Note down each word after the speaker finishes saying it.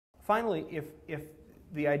Finally, if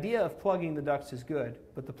the idea of plugging the ducts is good,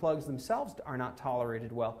 but the plugs themselves are not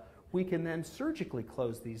tolerated well, we can then surgically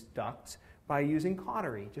close these ducts by using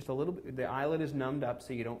cautery. Just a little bit, the eyelid is numbed up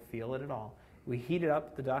so you don't feel it at all. We heat it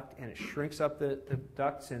up, the duct, and it shrinks up the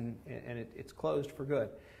ducts, and it's closed for good.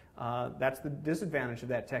 That's the disadvantage of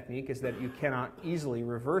that technique, is that you cannot easily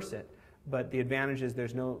reverse it, but the advantage is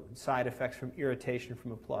there's no side effects from irritation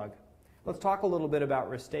from a plug. Let's talk a little bit about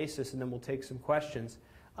Restasis, and then we'll take some questions.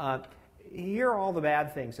 Here are all the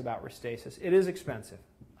bad things about Restasis. It is expensive.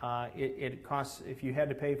 It costs, if you had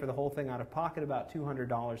to pay for the whole thing out of pocket, about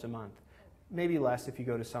 $200 a month. Maybe less if you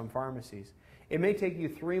go to some pharmacies. It may take you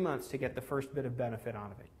 3 months to get the first bit of benefit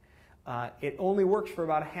out of it. It only works for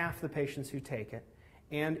about half the patients who take it.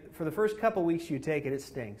 And for the first couple weeks you take it, it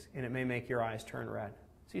stings, and it may make your eyes turn red.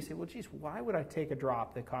 So you say, well, geez, why would I take a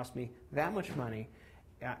drop that cost me that much money?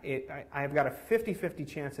 I've got a 50-50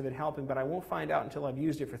 chance of it helping, but I won't find out until I've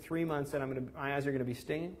used it for 3 months and my eyes are going to be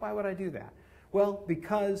stinging. Why would I do that? Well,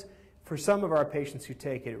 because for some of our patients who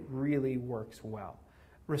take it, it really works well.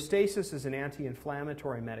 Restasis is an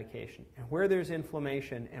anti-inflammatory medication, and where there's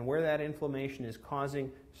inflammation and where that inflammation is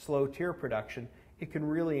causing slow tear production, it can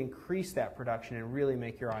really increase that production and really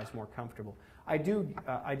make your eyes more comfortable. I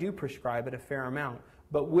do prescribe it a fair amount,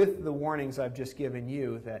 but with the warnings I've just given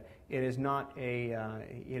you, that it is not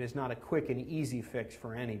a quick and easy fix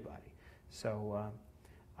for anybody. So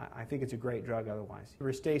I think it's a great drug otherwise.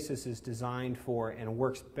 Restasis is designed for and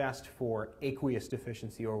works best for aqueous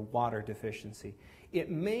deficiency or water deficiency. It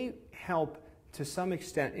may help to some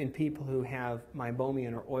extent in people who have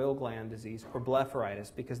meibomian or oil gland disease or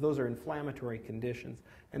blepharitis, because those are inflammatory conditions,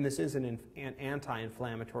 and this is an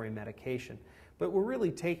anti-inflammatory medication. But we're really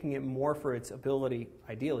taking it more for its ability,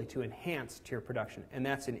 ideally, to enhance tear production, and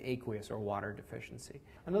that's in aqueous or water deficiency.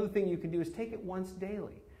 Another thing you can do is take it once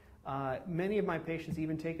daily. Many of my patients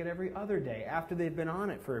even take it every other day after they've been on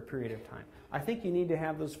it for a period of time. I think you need to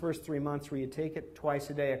have those first 3 months where you take it twice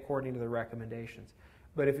a day according to the recommendations.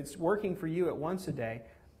 But if it's working for you at once a day,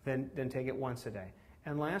 then take it once a day.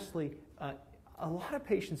 And lastly, a lot of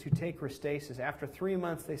patients who take Restasis, after 3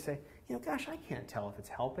 months they say, you know, gosh, I can't tell if it's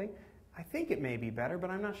helping. I think it may be better, but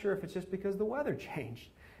I'm not sure if it's just because the weather changed.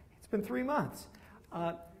 It's been 3 months.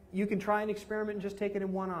 You can try an experiment and just take it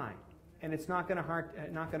in one eye. And it's not going to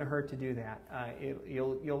hurt to do that.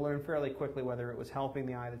 You'll learn fairly quickly whether it was helping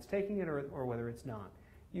the eye that's taking it or whether it's not.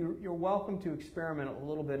 You're welcome to experiment a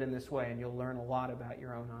little bit in this way, and you'll learn a lot about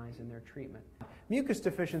your own eyes and their treatment. Mucus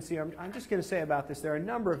deficiency, I'm just going to say about this, there are a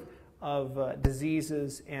number of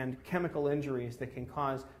diseases and chemical injuries that can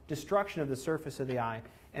cause destruction of the surface of the eye.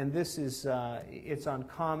 And this is, it's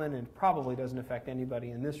uncommon and probably doesn't affect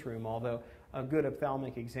anybody in this room, although a good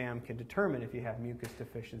ophthalmic exam can determine if you have mucus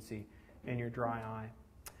deficiency in your dry eye.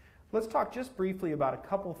 Let's talk just briefly about a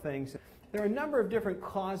couple things. There are a number of different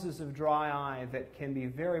causes of dry eye that can be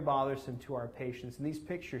very bothersome to our patients, and these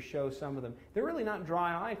pictures show some of them. They're really not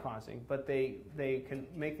dry eye causing, but they can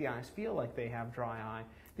make the eyes feel like they have dry eye.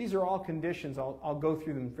 These are all conditions. I'll go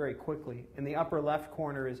through them very quickly. In the upper left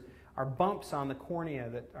corner are bumps on the cornea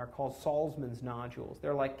that are called Salzmann's nodules.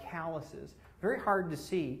 They're like calluses. Very hard to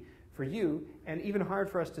see for you, and even hard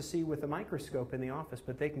for us to see with a microscope in the office,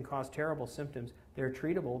 but they can cause terrible symptoms. They're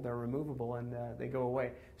treatable, they're removable, and they go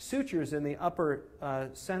away. Sutures in the upper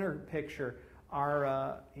center picture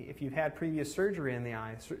are, if you've had previous surgery in the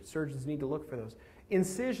eye, surgeons need to look for those.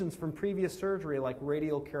 Incisions from previous surgery, like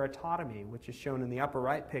radial keratotomy, which is shown in the upper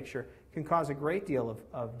right picture, can cause a great deal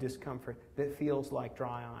of discomfort that feels like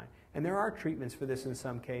dry eye. And there are treatments for this in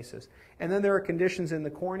some cases. And then there are conditions in the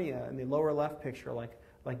cornea in the lower left picture,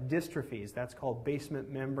 like dystrophies. That's called basement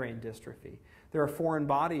membrane dystrophy. There are foreign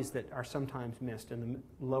bodies that are sometimes missed in the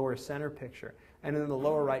lower center picture. And in the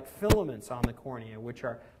lower right, filaments on the cornea, which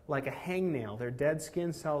are like a hangnail. They're dead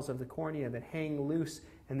skin cells of the cornea that hang loose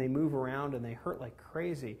and they move around and they hurt like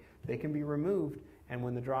crazy. They can be removed, and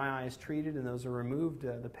when the dry eye is treated and those are removed,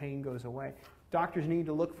 the pain goes away. Doctors need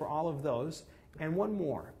to look for all of those. And one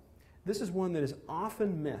more. This is one that is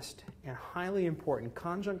often missed and highly important,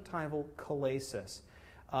 conjunctival chalasis.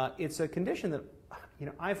 It's a condition that, you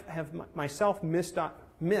know, I have myself missed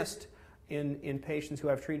in patients who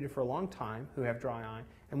I've treated for a long time who have dry eye,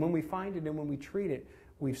 and when we find it and when we treat it,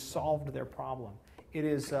 we've solved their problem. It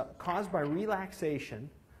is caused by relaxation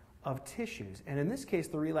of tissues, and in this case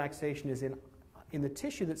the relaxation is in the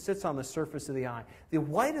tissue that sits on the surface of the eye. The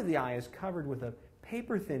white of the eye is covered with a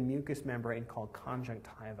paper-thin mucous membrane called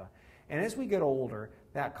conjunctiva, and as we get older,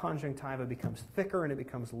 that conjunctiva becomes thicker and it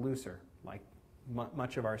becomes looser, like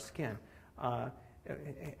much of our skin.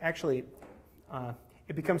 Actually,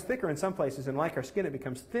 It becomes thicker in some places, and like our skin, it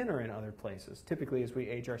becomes thinner in other places. Typically, as we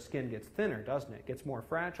age, our skin gets thinner, doesn't it? It gets more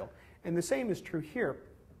fragile. And the same is true here.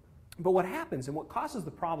 But what happens and what causes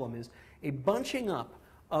the problem is a bunching up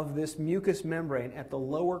of this mucous membrane at the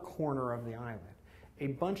lower corner of the eyelid. A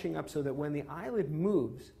bunching up so that when the eyelid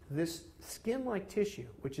moves, this skin-like tissue,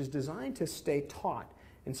 which is designed to stay taut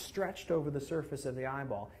and stretched over the surface of the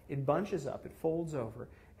eyeball, it bunches up, it folds over,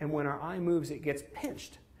 and when our eye moves, it gets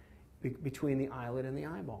pinched between the eyelid and the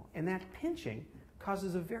eyeball. And that pinching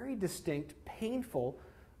causes a very distinct, painful,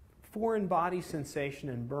 foreign body sensation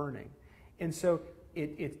and burning. And so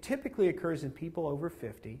it typically occurs in people over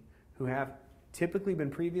 50 who have typically been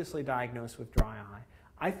previously diagnosed with dry eye.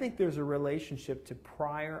 I think there's a relationship to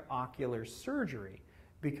prior ocular surgery,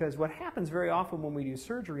 because what happens very often when we do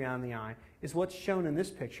surgery on the eye is what's shown in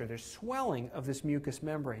this picture. There's swelling of this mucous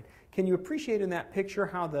membrane. Can you appreciate in that picture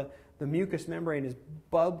how the mucous membrane is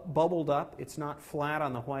bubbled up? It's not flat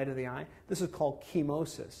on the white of the eye. This is called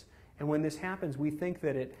chemosis. And when this happens, we think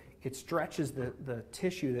that it stretches the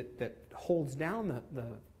tissue that holds down the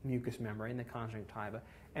mucous membrane, the conjunctiva,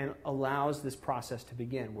 and allows this process to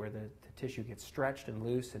begin, where the tissue gets stretched and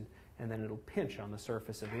loose, and then it'll pinch on the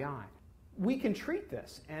surface of the eye. We can treat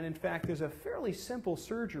this, and in fact there's a fairly simple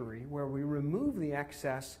surgery where we remove the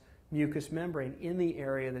excess mucous membrane in the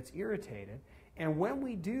area that's irritated, and when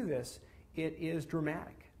we do this, it is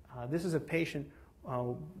dramatic. This is a patient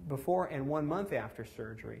before and 1 month after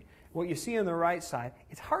surgery. What you see on the right side,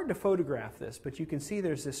 it's hard to photograph this, but you can see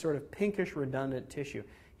there's this sort of pinkish redundant tissue.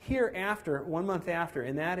 Here after, 1 month after,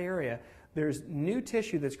 in that area, there's new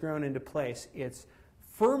tissue that's grown into place. It's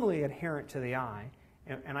firmly adherent to the eye,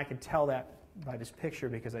 and I can tell that by this picture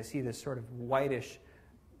because I see this sort of whitish,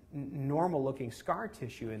 normal-looking scar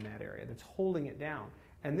tissue in that area that's holding it down.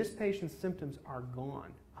 And this patient's symptoms are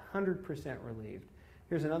gone, 100% relieved.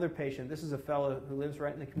 Here's another patient. This is a fellow who lives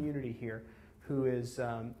right in the community here who is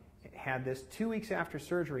had this 2 weeks after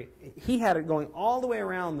surgery. He had it going all the way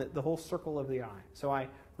around the whole circle of the eye. So I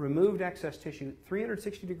removed excess tissue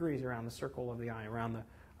 360 degrees around the circle of the eye, around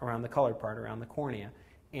the colored part, around the cornea.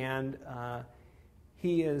 And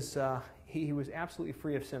he was absolutely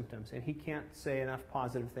free of symptoms, and he can't say enough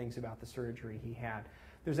positive things about the surgery he had.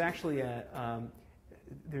 There's actually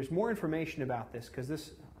there's more information about this,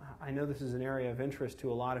 because I know this is an area of interest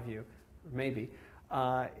to a lot of you, maybe.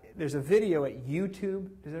 There's a video at YouTube.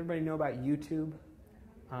 Does everybody know about YouTube?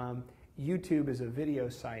 YouTube is a video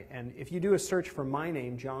site, and if you do a search for my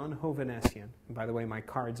name, John Hovanesian, and by the way, my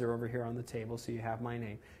cards are over here on the table, so you have my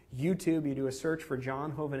name. YouTube, you do a search for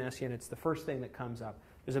John Hovanesian, it's the first thing that comes up.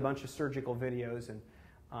 There's a bunch of surgical videos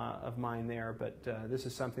of mine there, but this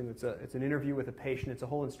is something it's an interview with a patient. It's a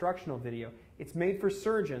whole instructional video. It's made for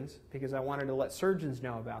surgeons, because I wanted to let surgeons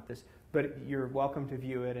know about this, but you're welcome to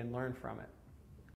view it and learn from it.